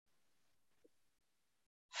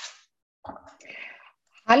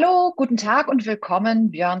Hallo, guten Tag und willkommen,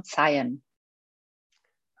 Björn Zeien.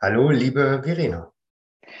 Hallo, liebe Verena.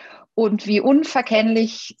 Und wie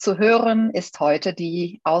unverkennlich zu hören ist heute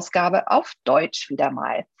die Ausgabe auf Deutsch wieder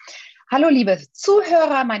mal. Hallo, liebe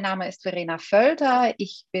Zuhörer, mein Name ist Verena Völter.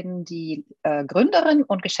 Ich bin die Gründerin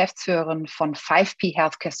und Geschäftsführerin von 5P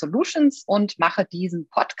Healthcare Solutions und mache diesen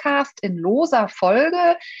Podcast in loser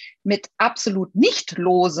Folge mit absolut nicht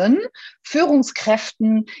losen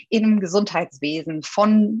Führungskräften im Gesundheitswesen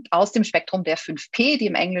aus dem Spektrum der 5P, die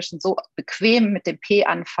im Englischen so bequem mit dem P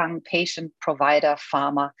anfangen: Patient, Provider,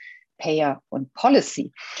 Pharma, Payer und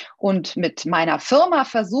Policy. Und mit meiner Firma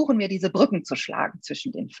versuchen wir, diese Brücken zu schlagen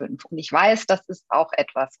zwischen den 5. Und ich weiß, das ist auch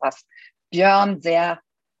etwas, was Björn sehr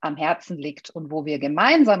am Herzen liegt und wo wir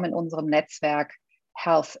gemeinsam in unserem Netzwerk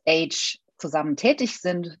Health Age zusammen tätig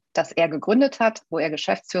sind, das er gegründet hat, wo er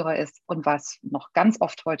Geschäftsführer ist und was noch ganz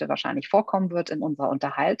oft heute wahrscheinlich vorkommen wird in unserer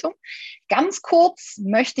Unterhaltung. Ganz kurz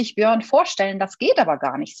möchte ich Björn vorstellen, das geht aber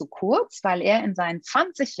gar nicht so kurz, weil er in seinen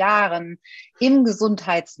 20 Jahren im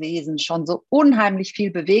Gesundheitswesen schon so unheimlich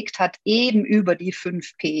viel bewegt hat, eben über die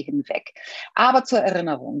 5P hinweg. Aber zur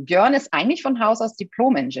Erinnerung, Björn ist eigentlich von Haus aus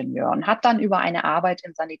Diplom-Ingenieur und hat dann über eine Arbeit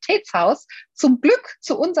im Sanitätshaus zum Glück,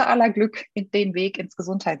 zu unser aller Glück, den Weg ins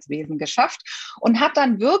Gesundheitswesen geschafft und hat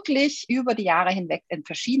dann wirklich über die Jahre hinweg in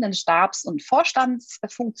verschiedenen Stabs- und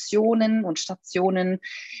Vorstandsfunktionen und Stationen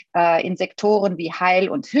in Sektoren wie Heil-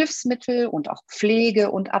 und Hilfsmittel und auch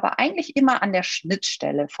Pflege und aber eigentlich immer an der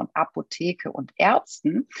Schnittstelle von Apotheke und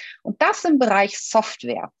Ärzten und das im Bereich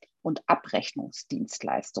Software und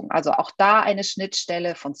Abrechnungsdienstleistung. Also auch da eine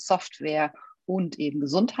Schnittstelle von Software und eben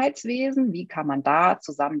Gesundheitswesen. Wie kann man da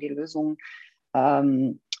zusammen die Lösungen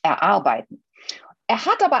erarbeiten? Er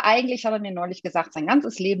hat aber eigentlich, hat er mir neulich gesagt, sein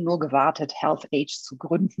ganzes Leben nur gewartet, Health Age zu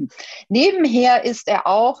gründen. Nebenher ist er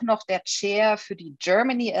auch noch der Chair für die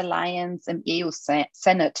Germany Alliance im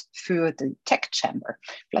EU-Senate für die Tech Chamber.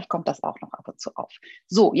 Vielleicht kommt das auch noch ab und zu auf.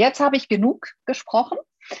 So, jetzt habe ich genug gesprochen.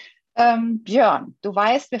 Björn, du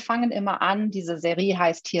weißt, wir fangen immer an. Diese Serie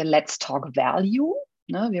heißt hier Let's Talk Value.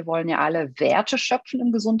 Ne, wir wollen ja alle Werte schöpfen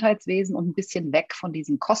im Gesundheitswesen und ein bisschen weg von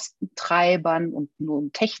diesen Kostentreibern und nur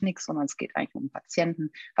um Technik, sondern es geht eigentlich um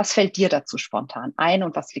Patienten. Was fällt dir dazu spontan ein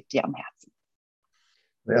und was liegt dir am Herzen?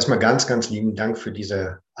 Erstmal ganz, ganz lieben Dank für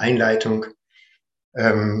diese Einleitung.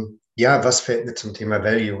 Ja, was fällt mir zum Thema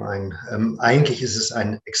Value ein? Eigentlich ist es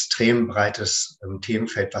ein extrem breites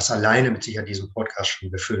Themenfeld, was alleine mit sicher diesen Podcast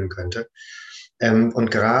schon befüllen könnte. Und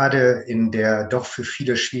gerade in der doch für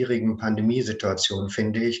viele schwierigen Pandemiesituation,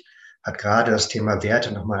 finde ich, hat gerade das Thema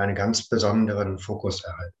Werte nochmal einen ganz besonderen Fokus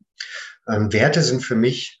erhalten. Werte sind für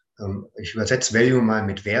mich, ich übersetze Value mal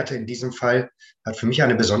mit Werte in diesem Fall, hat für mich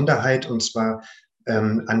eine Besonderheit, und zwar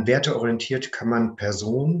an Werte orientiert kann man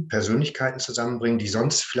Persönlichkeiten zusammenbringen, die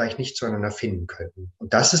sonst vielleicht nicht zueinander finden könnten.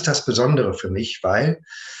 Und das ist das Besondere für mich, weil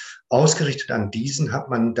ausgerichtet an diesen hat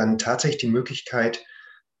man dann tatsächlich die Möglichkeit,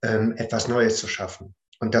 etwas Neues zu schaffen.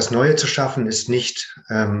 Und das Neue zu schaffen ist nicht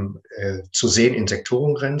zu sehen in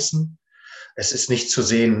Sektorengrenzen. Es ist nicht zu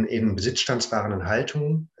sehen in besitzstandswahrenden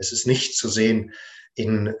Haltungen. Es ist nicht zu sehen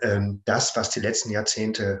in das, was die letzten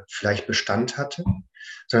Jahrzehnte vielleicht Bestand hatte,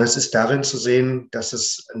 sondern es ist darin zu sehen, dass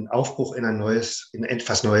es einen Aufbruch in in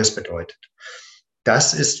etwas Neues bedeutet.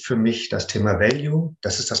 Das ist für mich das Thema Value.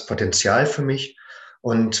 Das ist das Potenzial für mich.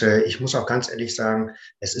 Und ich muss auch ganz ehrlich sagen,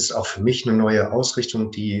 es ist auch für mich eine neue Ausrichtung,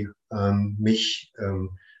 die mich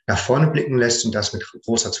nach vorne blicken lässt, und das mit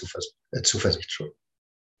großer Zuversicht schon.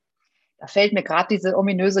 Da fällt mir gerade diese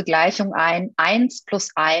ominöse Gleichung ein: 1 plus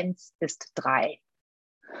 1 ist 3.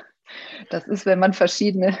 Das ist, wenn man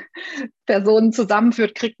verschiedene Personen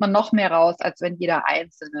zusammenführt, kriegt man noch mehr raus, als wenn jeder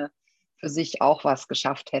Einzelne für sich auch was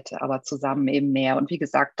geschafft hätte, aber zusammen eben mehr. Und wie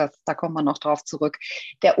gesagt, da kommen wir noch drauf zurück.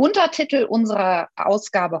 Der Untertitel unserer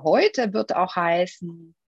Ausgabe heute wird auch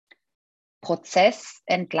heißen: Prozess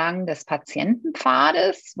entlang des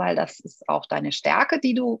Patientenpfades, weil das ist auch deine Stärke,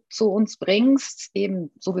 die du zu uns bringst.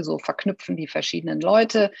 Eben sowieso verknüpfen die verschiedenen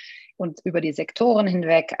Leute und über die Sektoren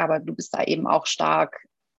hinweg, aber du bist da eben auch stark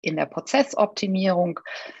in der Prozessoptimierung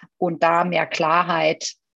und da mehr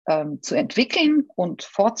Klarheit zu entwickeln und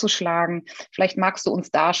vorzuschlagen. Vielleicht magst du uns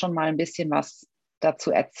da schon mal ein bisschen was dazu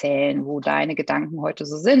erzählen, wo deine Gedanken heute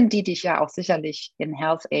so sind, die dich ja auch sicherlich in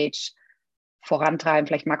Health Age vorantreiben.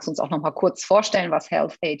 Vielleicht magst du uns auch noch mal kurz vorstellen, was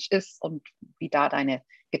Health Age ist und wie da deine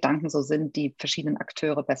Gedanken so sind, die verschiedenen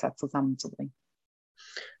Akteure besser zusammenzubringen.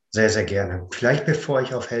 Sehr, sehr gerne. Vielleicht bevor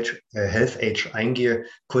ich auf Health Age eingehe,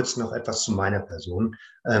 kurz noch etwas zu meiner Person,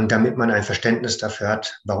 damit man ein Verständnis dafür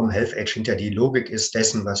hat, warum Health Age hinter die Logik ist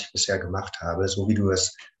dessen, was ich bisher gemacht habe, so wie du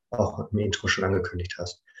es auch im Intro schon angekündigt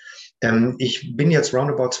hast. Ich bin jetzt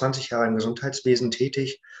roundabout 20 Jahre im Gesundheitswesen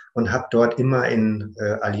tätig und habe dort immer in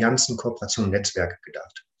Allianzen, Kooperationen, Netzwerke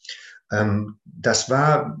gedacht. Das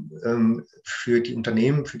war für die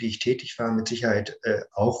Unternehmen, für die ich tätig war, mit Sicherheit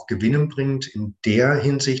auch gewinnbringend in der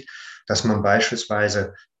Hinsicht, dass man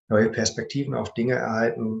beispielsweise neue Perspektiven auf Dinge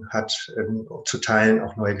erhalten hat, zu Teilen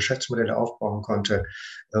auch neue Geschäftsmodelle aufbauen konnte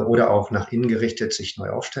oder auch nach innen gerichtet sich neu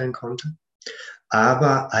aufstellen konnte.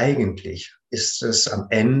 Aber eigentlich ist es am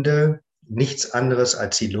Ende nichts anderes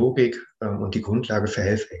als die Logik und die Grundlage für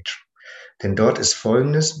HealthAge. Denn dort ist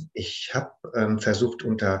Folgendes: Ich habe versucht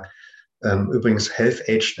unter übrigens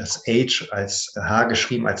HealthAge, das Age als H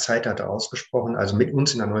geschrieben, als Zeitalter ausgesprochen, also mit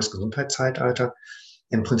uns in ein neues Gesundheitszeitalter,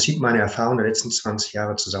 im Prinzip meine Erfahrung der letzten 20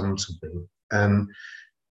 Jahre zusammenzubringen.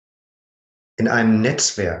 In einem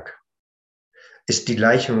Netzwerk ist die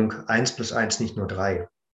Gleichung 1 plus 1 nicht nur 3,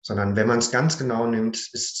 sondern wenn man es ganz genau nimmt,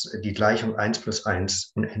 ist die Gleichung 1 plus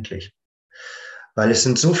 1 unendlich. Weil es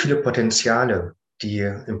sind so viele Potenziale, die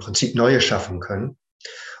im Prinzip neue schaffen können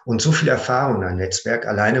und so viel Erfahrung in einem Netzwerk.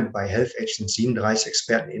 Alleine bei HealthAge sind 37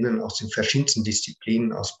 ExpertInnen aus den verschiedensten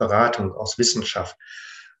Disziplinen, aus Beratung, aus Wissenschaft,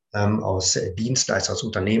 aus Dienstleister, aus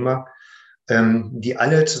Unternehmer, die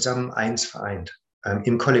alle zusammen eins vereint,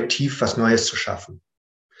 im Kollektiv was Neues zu schaffen.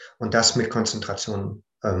 Und das mit Konzentration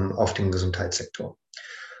auf den Gesundheitssektor.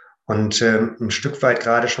 Und ein Stück weit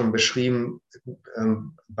gerade schon beschrieben,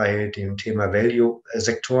 bei dem Thema Value,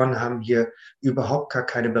 Sektoren haben hier überhaupt gar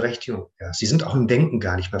keine Berechtigung mehr. Sie sind auch im Denken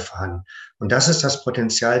gar nicht mehr vorhanden. Und das ist das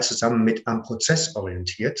Potenzial, zusammen mit am Prozess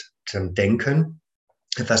orientiert, dem Denken,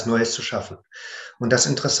 etwas Neues zu schaffen. Und das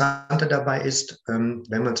Interessante dabei ist,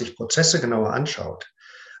 wenn man sich Prozesse genauer anschaut,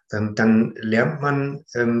 dann lernt man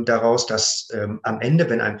daraus, dass am Ende,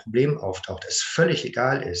 wenn ein Problem auftaucht, es völlig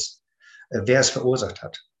egal ist, wer es verursacht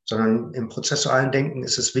hat, sondern im prozessualen Denken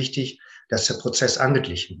ist es wichtig, dass der Prozess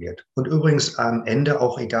angeglichen wird. Und übrigens am Ende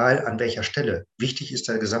auch egal, an welcher Stelle. Wichtig ist,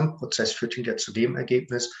 der Gesamtprozess führt hinterher zu dem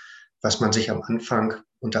Ergebnis, was man sich am Anfang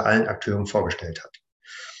unter allen Akteuren vorgestellt hat.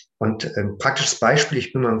 Und ein praktisches Beispiel,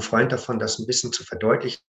 ich bin mal ein Freund davon, das ein bisschen zu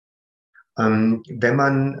verdeutlichen. Wenn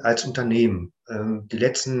man als Unternehmen die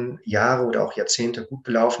letzten Jahre oder auch Jahrzehnte gut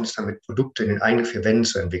gelaufen ist, damit Produkte in den eigenen vier Wänden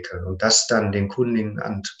zu entwickeln und das dann den Kundinnen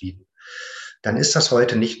anzubieten, dann ist das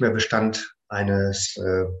heute nicht mehr Bestand eines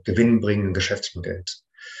gewinnbringenden Geschäftsmodells.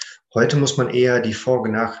 Heute muss man eher die vor-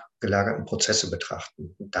 und nachgelagerten Prozesse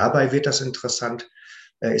betrachten. Und dabei wird das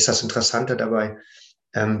ist das Interessante dabei,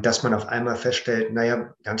 dass man auf einmal feststellt,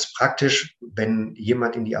 naja, ganz praktisch, wenn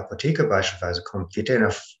jemand in die Apotheke beispielsweise kommt, wird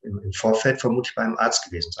er im Vorfeld vermutlich bei einem Arzt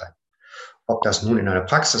gewesen sein. Ob das nun in einer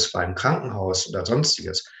Praxis war, im Krankenhaus oder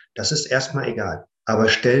sonstiges, das ist erstmal egal. Aber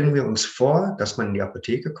stellen wir uns vor, dass man in die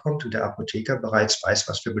Apotheke kommt und der Apotheker bereits weiß,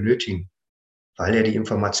 was wir benötigen, weil er die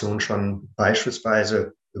Information schon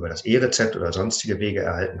beispielsweise über das E-Rezept oder sonstige Wege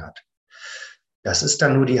erhalten hat. Das ist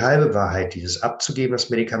dann nur die halbe Wahrheit, dieses abzugeben, das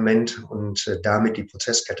Medikament und damit die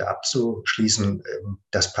Prozesskette abzuschließen,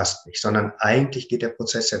 das passt nicht, sondern eigentlich geht der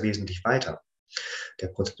Prozess ja wesentlich weiter.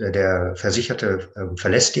 Der Versicherte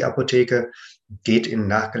verlässt die Apotheke, geht in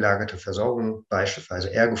nachgelagerte Versorgung,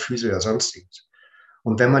 beispielsweise Ergo, Physio oder sonstiges.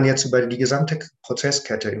 Und wenn man jetzt über die gesamte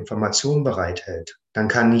Prozesskette Informationen bereithält, dann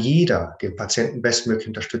kann jeder den Patienten bestmöglich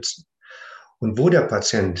unterstützen. Und wo der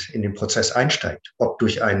Patient in den Prozess einsteigt, ob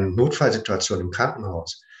durch eine Notfallsituation im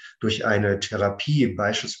Krankenhaus, durch eine Therapie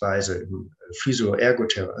beispielsweise im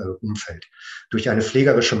Physio-Ergo-Umfeld, durch eine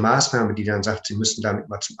pflegerische Maßnahme, die dann sagt, Sie müssen damit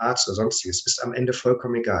mal zum Arzt oder sonstiges, ist am Ende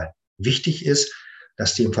vollkommen egal. Wichtig ist,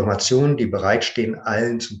 dass die Informationen, die bereitstehen,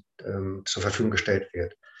 allen zur Verfügung gestellt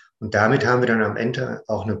wird. Und damit haben wir dann am Ende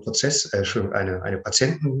auch eine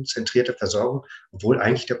patientenzentrierte Versorgung, obwohl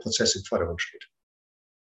eigentlich der Prozess im Vordergrund steht.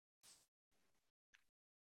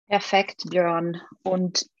 Perfekt, Björn.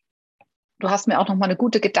 Und du hast mir auch noch mal eine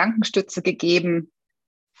gute Gedankenstütze gegeben.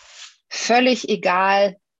 Völlig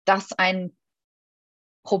egal, dass ein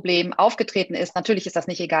Problem aufgetreten ist. Natürlich ist das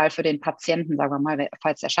nicht egal für den Patienten, sagen wir mal,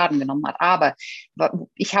 falls er Schaden genommen hat. Aber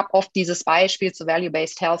ich habe oft dieses Beispiel zu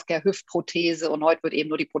Value-Based Healthcare, Hüftprothese, und heute wird eben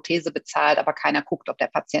nur die Prothese bezahlt, aber keiner guckt, ob der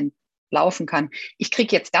Patient laufen kann. Ich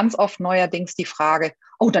kriege jetzt ganz oft neuerdings die Frage,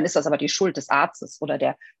 oh, dann ist das aber die Schuld des Arztes oder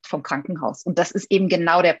der vom Krankenhaus. Und das ist eben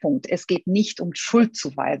genau der Punkt. Es geht nicht um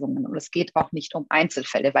Schuldzuweisungen und es geht auch nicht um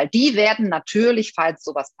Einzelfälle, weil die werden natürlich, falls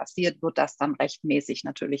sowas passiert, wird das dann rechtmäßig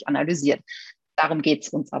natürlich analysiert. Darum geht es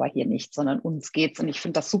uns aber hier nicht, sondern uns geht es, und ich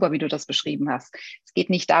finde das super, wie du das beschrieben hast. Es geht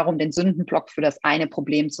nicht darum, den Sündenblock für das eine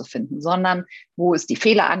Problem zu finden, sondern wo ist die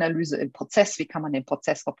Fehleranalyse im Prozess? Wie kann man den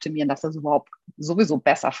Prozess optimieren, dass das überhaupt sowieso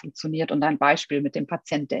besser funktioniert? Und ein Beispiel mit dem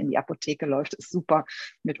Patienten, der in die Apotheke läuft, ist super,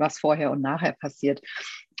 mit was vorher und nachher passiert.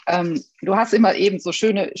 Du hast immer eben so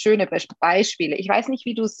schöne Beispiele. Ich weiß nicht,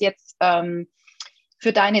 wie du es jetzt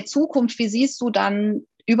für deine Zukunft, wie siehst du dann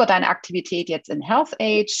über deine Aktivität jetzt in Health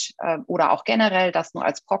Age oder auch generell das nur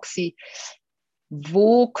als Proxy,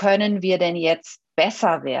 wo können wir denn jetzt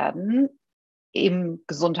besser werden im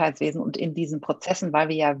Gesundheitswesen und in diesen Prozessen, weil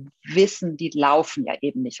wir ja wissen, die laufen ja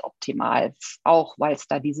eben nicht optimal, auch weil es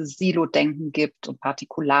da dieses Silo-Denken gibt und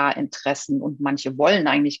Partikularinteressen und manche wollen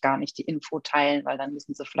eigentlich gar nicht die Info teilen, weil dann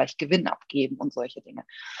müssen sie vielleicht Gewinn abgeben und solche Dinge.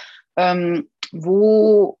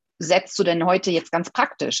 Wo setzt du denn heute jetzt ganz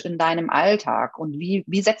praktisch in deinem Alltag und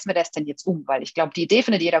wie setzen wir das denn jetzt um? Weil ich glaube, die Idee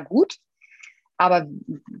findet jeder gut, aber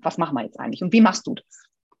was machen wir jetzt eigentlich und wie machst du das?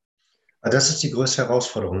 Das ist die größte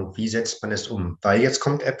Herausforderung. Wie setzt man es um? Weil jetzt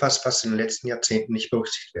kommt etwas, was in den letzten Jahrzehnten nicht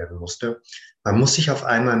berücksichtigt werden musste. Man muss sich auf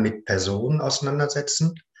einmal mit Personen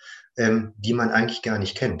auseinandersetzen, die man eigentlich gar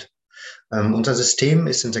nicht kennt. Unser System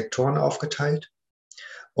ist in Sektoren aufgeteilt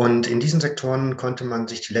und in diesen Sektoren konnte man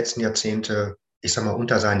sich die letzten Jahrzehnte, ich sag mal,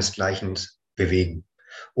 unter seinesgleichen bewegen,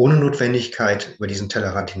 ohne Notwendigkeit, über diesen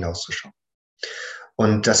Tellerrand hinauszuschauen.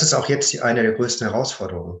 Und das ist auch jetzt eine der größten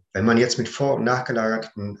Herausforderungen. Wenn man jetzt mit vor- und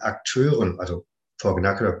nachgelagerten Akteuren, also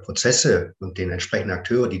vorgelagerte Prozesse und den entsprechenden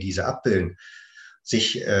Akteure, die diese abbilden,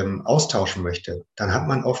 sich austauschen möchte, dann hat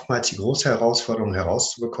man oftmals die große Herausforderung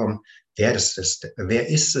herauszubekommen, wer ist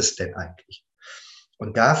es denn eigentlich?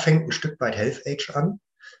 Und da fängt ein Stück weit Health Age an,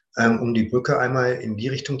 um die Brücke einmal in die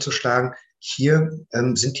Richtung zu schlagen. Hier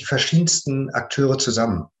sind die verschiedensten Akteure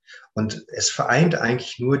zusammen. Und es vereint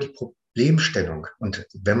eigentlich nur die Problemstellung. Und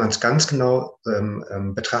wenn man es ganz genau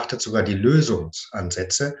betrachtet, sogar die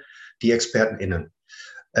Lösungsansätze, die ExpertenInnen.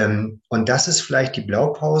 Und das ist vielleicht die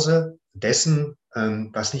Blaupause dessen,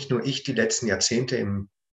 was nicht nur ich die letzten Jahrzehnte im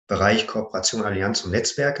Bereich Kooperation, Allianz und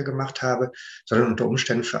Netzwerke gemacht habe, sondern unter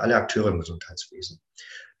Umständen für alle Akteure im Gesundheitswesen.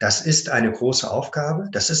 Das ist eine große Aufgabe.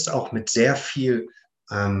 Das ist auch mit sehr viel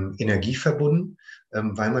Energie verbunden,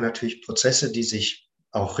 weil man natürlich Prozesse, die sich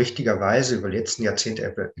auch richtigerweise über die letzten Jahrzehnte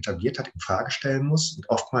etabliert hat, in Frage stellen muss und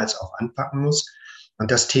oftmals auch anpacken muss.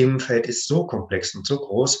 Und das Themenfeld ist so komplex und so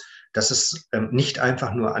groß, dass es nicht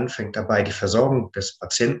einfach nur anfängt, dabei die Versorgung des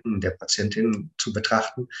Patienten, der Patientin zu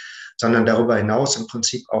betrachten, sondern darüber hinaus im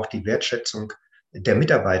Prinzip auch die Wertschätzung der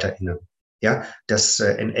MitarbeiterInnen. Ja, das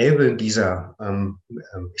Enablen dieser,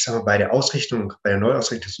 ich sage mal, bei der Ausrichtung, bei der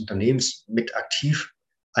Neuausrichtung des Unternehmens mit aktiv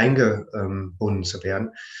eingebunden zu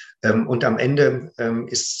werden. Und am Ende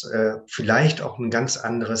ist vielleicht auch ein ganz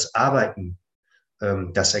anderes Arbeiten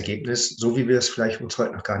das Ergebnis, so wie wir es vielleicht uns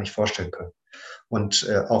heute noch gar nicht vorstellen können. Und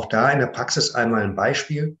auch da in der Praxis einmal ein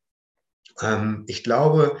Beispiel. Ich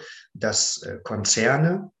glaube, dass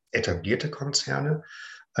Konzerne, etablierte Konzerne,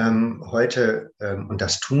 heute, und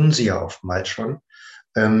das tun sie ja oftmals schon,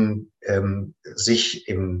 sich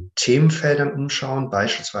in Themenfeldern umschauen,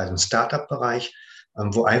 beispielsweise im Startup-Bereich,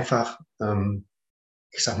 wo einfach,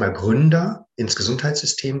 ich sag mal, Gründer ins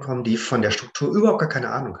Gesundheitssystem kommen, die von der Struktur überhaupt gar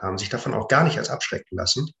keine Ahnung haben, sich davon auch gar nicht als abschrecken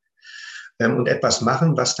lassen und etwas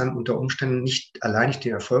machen, was dann unter Umständen nicht alleinig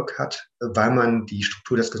den Erfolg hat, weil man die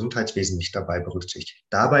Struktur des Gesundheitswesens nicht dabei berücksichtigt.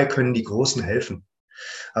 Dabei können die Großen helfen.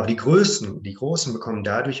 Aber die Großen bekommen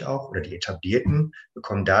dadurch auch, oder die Etablierten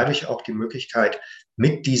bekommen dadurch auch die Möglichkeit,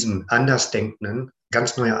 mit diesen Andersdenkenden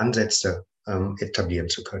ganz neue Ansätze etablieren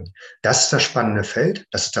zu können. Das ist das spannende Feld,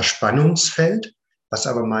 das ist das Spannungsfeld, was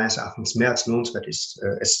aber meines Erachtens mehr als lohnenswert ist,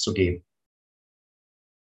 es zu geben.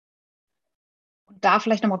 Da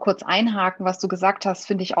vielleicht nochmal kurz einhaken, was du gesagt hast,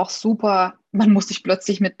 finde ich auch super. Man muss sich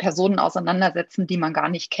plötzlich mit Personen auseinandersetzen, die man gar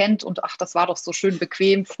nicht kennt. Und ach, das war doch so schön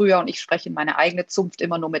bequem früher. Und ich spreche in meine eigene Zunft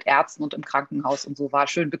immer nur mit Ärzten und im Krankenhaus und so war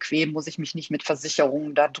schön bequem, muss ich mich nicht mit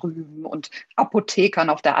Versicherungen da drüben und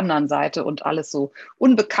Apothekern auf der anderen Seite und alles so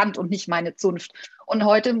unbekannt und nicht meine Zunft. Und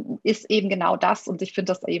heute ist eben genau das. Und ich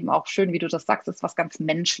finde das eben auch schön, wie du das sagst, ist was ganz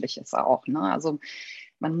Menschliches auch. Ne? Also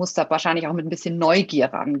man muss da wahrscheinlich auch mit ein bisschen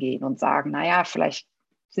Neugier rangehen und sagen, naja, vielleicht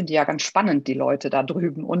sind die ja ganz spannend, die Leute da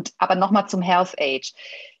drüben. Und aber nochmal zum Health Age.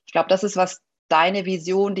 Ich glaube, das ist was deine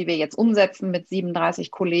Vision, die wir jetzt umsetzen mit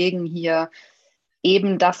 37 Kollegen hier,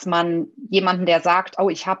 eben, dass man jemanden, der sagt, oh,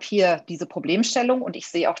 ich habe hier diese Problemstellung und ich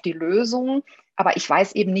sehe auch die Lösung, aber ich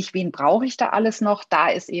weiß eben nicht, wen brauche ich da alles noch. Da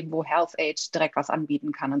ist eben, wo Health Age direkt was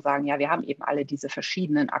anbieten kann und sagen, ja, wir haben eben alle diese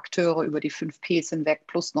verschiedenen Akteure über die 5 Ps hinweg,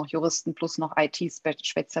 plus noch Juristen, plus noch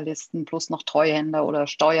IT-Spezialisten, plus noch Treuhänder oder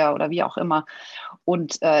Steuer oder wie auch immer.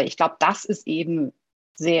 Und ich glaube, das ist eben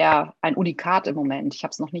sehr ein Unikat im Moment. Ich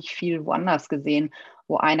habe es noch nicht viel woanders gesehen,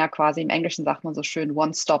 wo einer quasi, im Englischen sagt man so schön,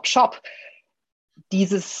 One-Stop-Shop,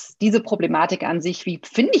 diese Problematik an sich, wie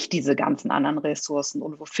finde ich diese ganzen anderen Ressourcen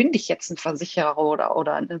und wo finde ich jetzt einen Versicherer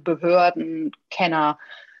oder einen Behördenkenner,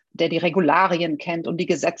 der die Regularien kennt und die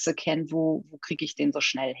Gesetze kennt, wo kriege ich den so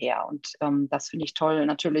schnell her? Und das finde ich toll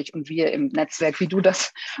natürlich. Und wir im Netzwerk, wie du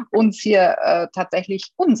das uns hier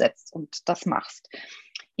tatsächlich umsetzt und das machst.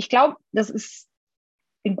 Ich glaube, das ist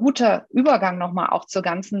ein guter Übergang nochmal auch zur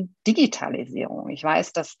ganzen Digitalisierung. Ich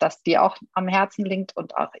weiß, dass das dir auch am Herzen liegt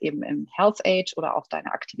und auch eben im Health Age oder auch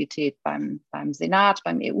deine Aktivität beim Senat,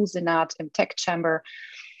 beim EU-Senat, im Tech Chamber.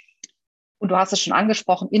 Und du hast es schon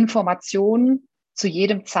angesprochen, Informationen zu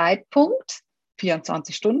jedem Zeitpunkt,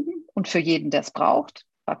 24 Stunden und für jeden, der es braucht,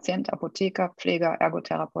 Patient, Apotheker, Pfleger,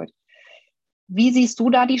 Ergotherapeut. Wie siehst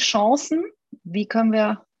du da die Chancen? Wie können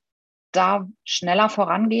wir da schneller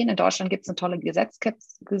vorangehen? In Deutschland gibt es eine tolle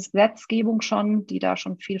Gesetzgebung schon, die da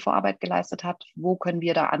schon viel Vorarbeit geleistet hat. Wo können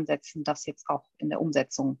wir da ansetzen, das jetzt auch in der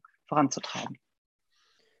Umsetzung voranzutreiben?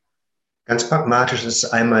 Ganz pragmatisch ist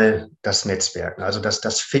einmal das Netzwerken, also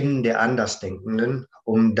das Finden der Andersdenkenden,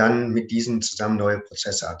 um dann mit diesen zusammen neue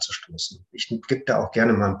Prozesse anzustoßen. Ich gebe da auch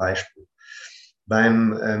gerne mal ein Beispiel.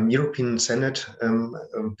 Beim European Senate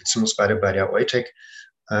beziehungsweise bei der Heute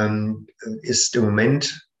ist im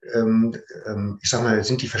Moment, ich sag mal,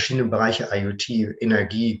 sind die verschiedenen Bereiche IoT,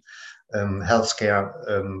 Energie,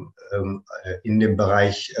 Healthcare in dem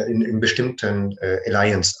Bereich, in bestimmten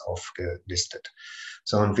Alliance aufgelistet.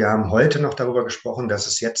 So, und wir haben heute noch darüber gesprochen, dass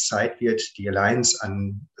es jetzt Zeit wird, die Alliance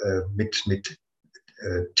mit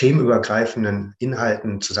themenübergreifenden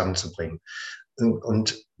Inhalten zusammenzubringen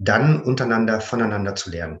und dann untereinander voneinander zu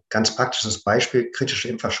lernen. Ganz praktisches Beispiel, kritische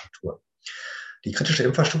Infrastruktur. Die kritische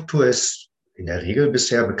Infrastruktur ist in der Regel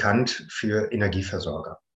bisher bekannt für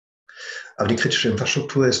Energieversorger. Aber die kritische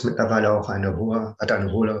Infrastruktur ist mittlerweile auch hat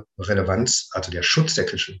eine hohe Relevanz, also der Schutz der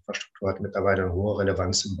kritischen Infrastruktur hat mittlerweile eine hohe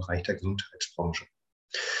Relevanz im Bereich der Gesundheitsbranche.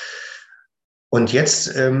 Und jetzt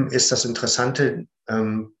ist das Interessante,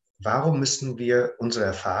 warum müssen wir unsere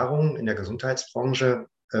Erfahrungen in der Gesundheitsbranche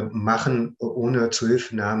machen, ohne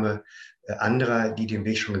Zuhilfenahme anderer, die den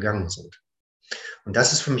Weg schon gegangen sind? Und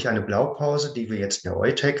das ist für mich eine Blaupause, die wir jetzt in der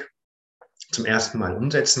EUTech zum ersten Mal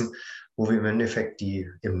umsetzen, wo wir im Endeffekt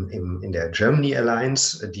in der Germany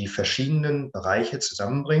Alliance die verschiedenen Bereiche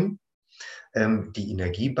zusammenbringen, die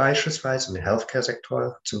Energie beispielsweise und den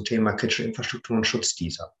Healthcare-Sektor zum Thema kritische Infrastruktur und Schutz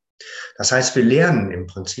dieser. Das heißt, wir lernen im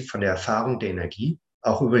Prinzip von der Erfahrung der Energie,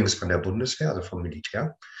 auch übrigens von der Bundeswehr, also vom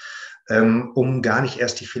Militär, um gar nicht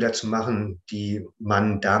erst die Fehler zu machen, die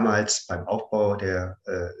man damals beim Aufbau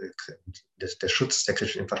des Schutzes der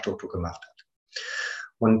kritischen Infrastruktur gemacht hat.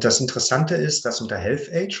 Und das Interessante ist, dass unter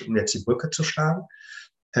Health Age, um jetzt die Brücke zu schlagen,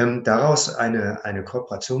 daraus eine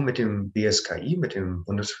Kooperation mit dem BSKI, mit dem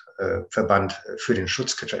Bundesverband für den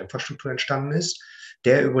Schutz kritischer Infrastruktur entstanden ist,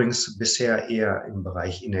 der übrigens bisher eher im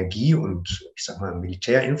Bereich Energie und, ich sag mal,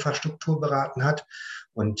 Militärinfrastruktur beraten hat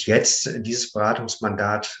und jetzt dieses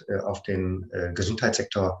Beratungsmandat auf den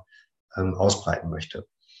Gesundheitssektor ausbreiten möchte.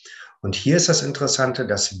 Und hier ist das Interessante,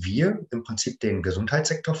 dass wir im Prinzip den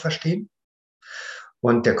Gesundheitssektor verstehen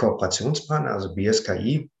und der Kooperationspartner, also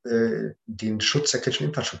BSKI, den Schutz der kritischen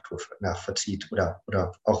Infrastruktur nachvollzieht oder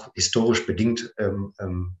auch historisch bedingt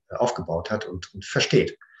aufgebaut hat und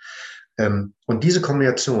versteht. Und diese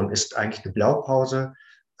Kombination ist eigentlich eine Blaupause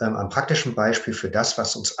am praktischen Beispiel für das,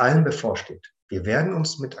 was uns allen bevorsteht. Wir werden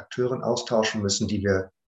uns mit Akteuren austauschen müssen, die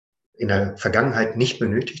wir in der Vergangenheit nicht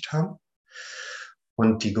benötigt haben.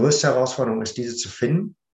 Und die größte Herausforderung ist, diese zu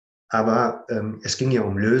finden. Aber es ging ja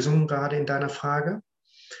um Lösungen gerade in deiner Frage.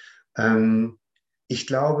 Ich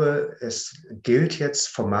glaube, es gilt jetzt,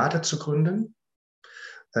 Formate zu gründen.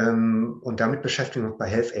 Und damit beschäftigen wir uns bei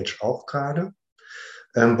Health Age auch gerade,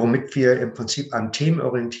 womit wir im Prinzip an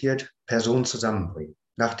themenorientiert Personen zusammenbringen.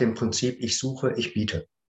 Nach dem Prinzip, ich suche, ich biete.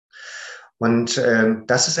 Und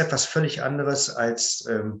das ist etwas völlig anderes als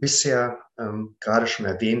bisher gerade schon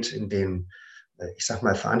erwähnt in den, ich sag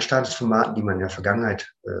mal, Veranstaltungsformaten, die man in der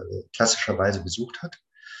Vergangenheit klassischerweise besucht hat.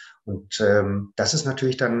 Und das ist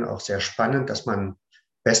natürlich dann auch sehr spannend, dass man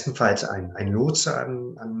bestenfalls einen Lotse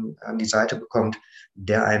an die Seite bekommt,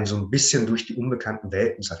 der einen so ein bisschen durch die unbekannten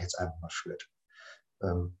Welten, sag ich jetzt einfach mal, führt.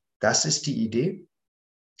 Das ist die Idee.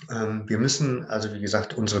 Wir müssen also, wie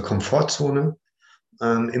gesagt, unsere Komfortzone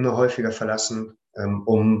immer häufiger verlassen,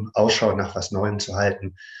 um Ausschau nach was Neuem zu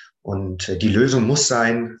halten. Und die Lösung muss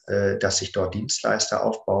sein, dass sich dort Dienstleister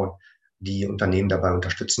aufbauen, die Unternehmen dabei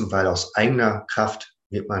unterstützen, weil aus eigener Kraft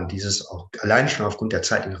wird man dieses auch allein schon aufgrund der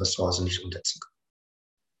zeitlichen Ressourcen nicht umsetzen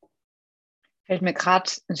können. Fällt mir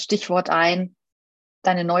gerade ein Stichwort ein,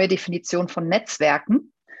 deine neue Definition von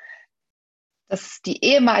Netzwerken. Das ist die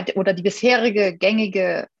bisherige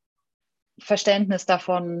gängige Verständnis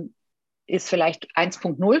davon, ist vielleicht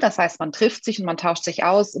 1.0, das heißt, man trifft sich und man tauscht sich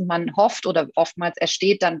aus und man hofft oder oftmals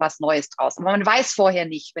entsteht dann was Neues draus. Aber man weiß vorher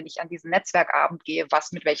nicht, wenn ich an diesen Netzwerkabend gehe,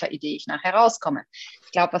 mit welcher Idee ich nachher rauskomme.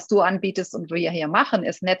 Ich glaube, was du anbietest und wir hier machen,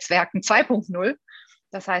 ist Netzwerken 2.0.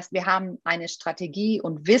 Das heißt, wir haben eine Strategie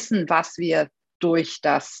und wissen, was wir durch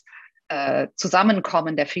das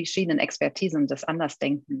Zusammenkommen der verschiedenen Expertisen des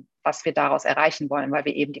Andersdenken, was wir daraus erreichen wollen, weil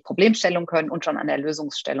wir eben die Problemstellung können und schon an der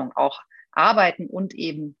Lösungsstellung auch arbeiten und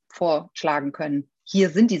eben vorschlagen können, hier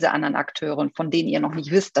sind diese anderen Akteure, von denen ihr noch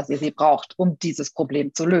nicht wisst, dass ihr sie braucht, um dieses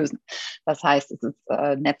Problem zu lösen. Das heißt, es ist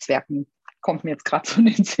Netzwerken, kommt mir jetzt gerade so in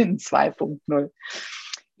den Sinn 2.0.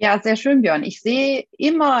 Ja, sehr schön, Björn. Ich sehe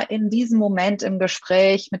immer in diesem Moment im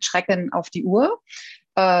Gespräch mit Schrecken auf die Uhr.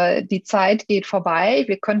 Die Zeit geht vorbei.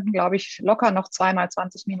 Wir könnten, glaube ich, locker noch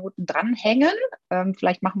 2x20 Minuten dranhängen.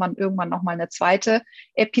 Vielleicht machen wir irgendwann noch mal eine zweite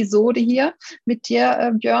Episode hier mit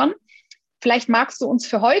dir, Björn. Vielleicht magst du uns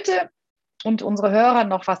für heute und unsere Hörer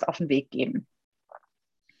noch was auf den Weg geben,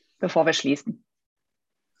 bevor wir schließen.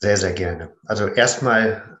 Sehr, sehr gerne. Also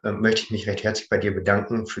erstmal möchte ich mich recht herzlich bei dir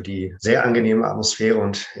bedanken für die sehr angenehme Atmosphäre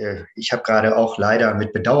und ich habe gerade auch leider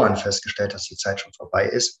mit Bedauern festgestellt, dass die Zeit schon vorbei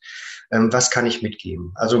ist. Was kann ich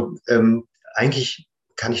mitgeben? Also eigentlich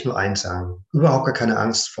kann ich nur eins sagen, überhaupt gar keine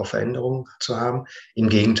Angst vor Veränderungen zu haben. Im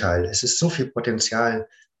Gegenteil, es ist so viel Potenzial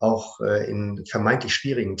auch in vermeintlich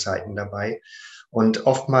schwierigen Zeiten dabei und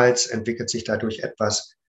oftmals entwickelt sich dadurch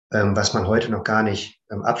etwas, was man heute noch gar nicht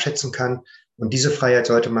abschätzen kann. Und diese Freiheit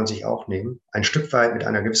sollte man sich auch nehmen, ein Stück weit mit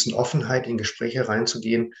einer gewissen Offenheit in Gespräche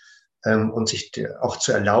reinzugehen und sich auch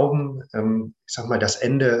zu erlauben, ich sag mal, das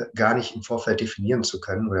Ende gar nicht im Vorfeld definieren zu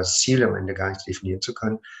können oder das Ziel am Ende gar nicht definieren zu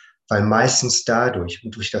können, weil meistens dadurch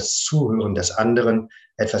und durch das Zuhören des anderen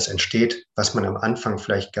etwas entsteht, was man am Anfang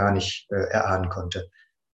vielleicht gar nicht erahnen konnte.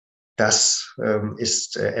 Das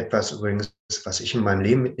ist etwas übrigens, was ich in meinem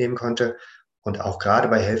Leben mitnehmen konnte. Und auch gerade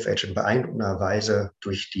bei HealthEdge in beeindruckender Weise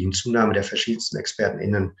durch die Zunahme der verschiedensten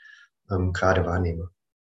ExpertInnen gerade wahrnehme.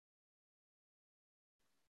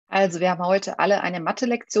 Also wir haben heute alle eine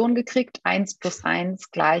Mathe-Lektion gekriegt, 1 + 1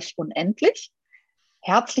 = unendlich.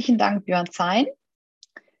 Herzlichen Dank, Björn Zeien.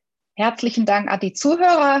 Herzlichen Dank an die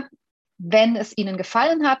Zuhörer. Wenn es Ihnen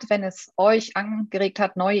gefallen hat, wenn es euch angeregt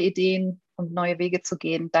hat, neue Ideen und neue Wege zu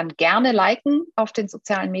gehen, dann gerne liken auf den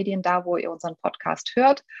sozialen Medien, da wo ihr unseren Podcast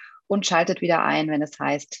hört und schaltet wieder ein, wenn es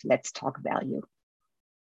heißt Let's Talk Value.